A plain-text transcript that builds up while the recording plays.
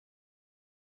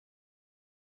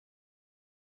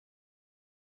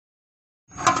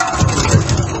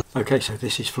Okay, so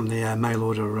this is from the mail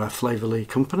order Flavourly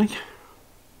company,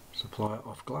 supplier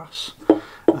of glass,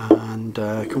 and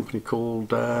a company called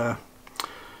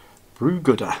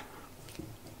Brewgooder.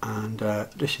 And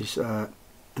this is an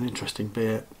interesting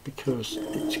beer because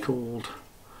it's called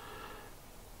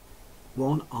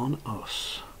One on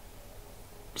Us.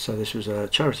 So this was a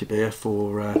charity beer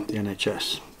for the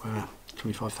NHS, where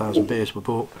 25,000 beers were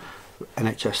bought for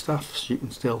NHS staff, so you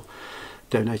can still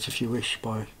donate if you wish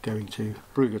by going to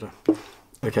Brewgooder.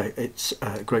 Okay, it's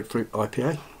Grapefruit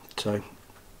IPA, so it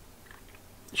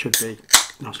should be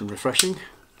nice and refreshing.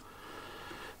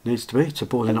 Needs to be, it's a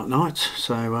boiling hot night,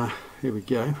 so here we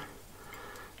go.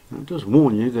 Now, it does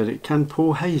warn you that it can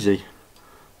pour hazy,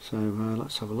 so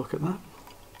let's have a look at that.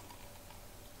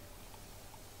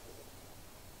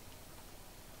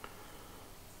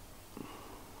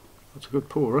 That's a good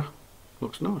pourer,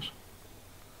 looks nice.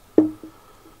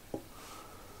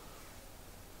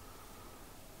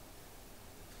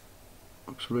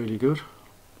 Looks really good.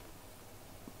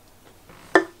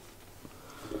 A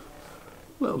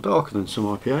little darker than some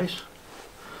IPAs.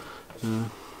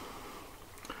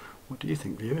 What do you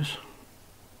think, viewers?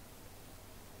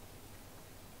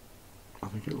 I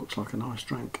think it looks like a nice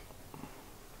drink.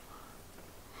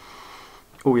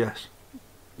 Oh yes,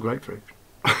 grapefruit.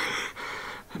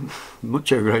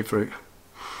 Mucho grapefruit.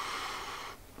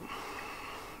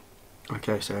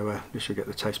 Okay, so this should get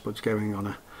the taste buds going on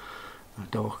a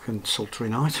dark and sultry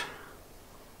night.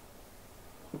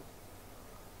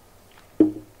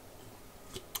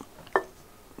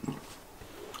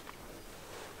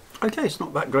 Okay, it's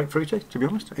not that grapefruity, to be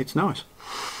honest. It's nice.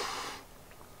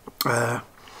 Not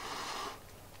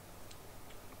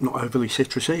overly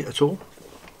citrusy at all.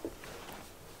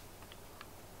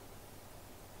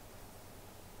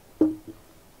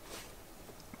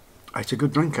 It's a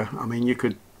good drinker. I mean, you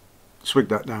could swig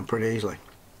that down pretty easily.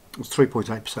 It's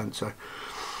 3.8%, so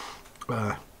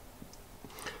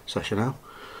session ale.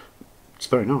 It's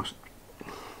very nice.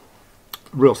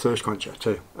 Real thirst quencher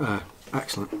too.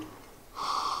 Excellent.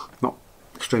 Not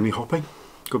extremely hoppy.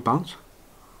 Good balance.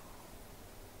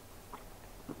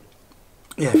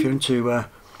 Yeah, if you're into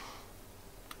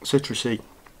citrusy,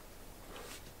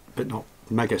 but not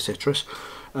mega citrus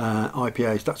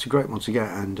IPAs, that's a great one to get.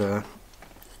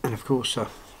 And of course,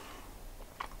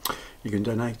 you can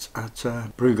donate at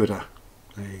Brewgooder.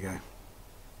 There you go.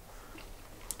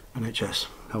 NHS,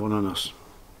 have one on us.